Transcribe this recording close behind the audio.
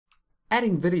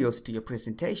Adding videos to your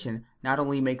presentation not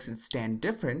only makes it stand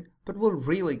different, but will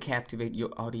really captivate your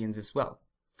audience as well.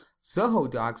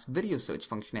 Zoho Docs video search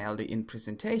functionality in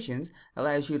presentations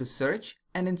allows you to search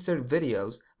and insert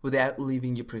videos without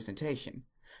leaving your presentation.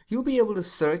 You'll be able to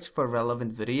search for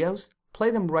relevant videos,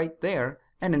 play them right there,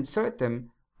 and insert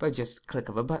them by just click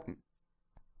of a button.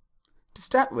 To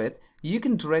start with, you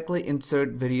can directly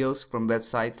insert videos from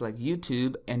websites like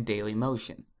YouTube and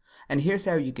dailymotion. And here's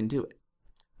how you can do it.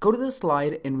 Go to the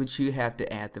slide in which you have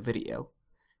to add the video.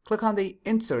 Click on the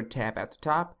Insert tab at the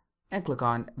top and click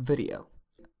on Video.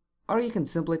 Or you can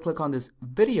simply click on this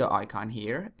video icon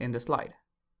here in the slide.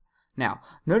 Now,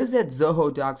 notice that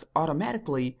Zoho Docs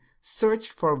automatically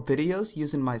searched for videos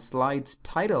using my slide's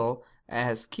title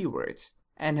as keywords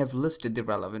and have listed the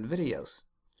relevant videos,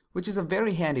 which is a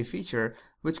very handy feature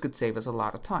which could save us a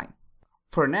lot of time.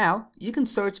 For now, you can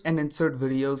search and insert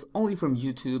videos only from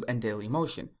YouTube and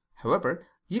dailymotion. However,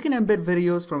 you can embed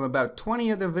videos from about 20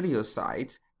 other video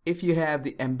sites if you have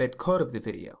the embed code of the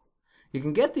video. You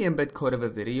can get the embed code of a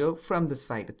video from the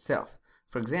site itself.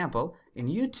 For example, in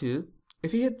YouTube,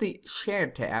 if you hit the Share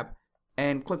tab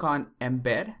and click on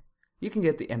Embed, you can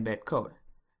get the embed code.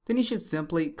 Then you should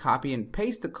simply copy and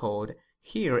paste the code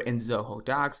here in Zoho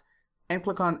Docs and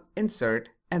click on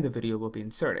Insert and the video will be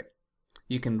inserted.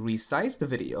 You can resize the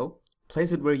video,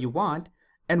 place it where you want,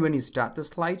 and when you start the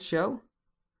slideshow,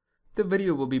 the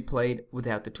video will be played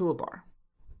without the toolbar.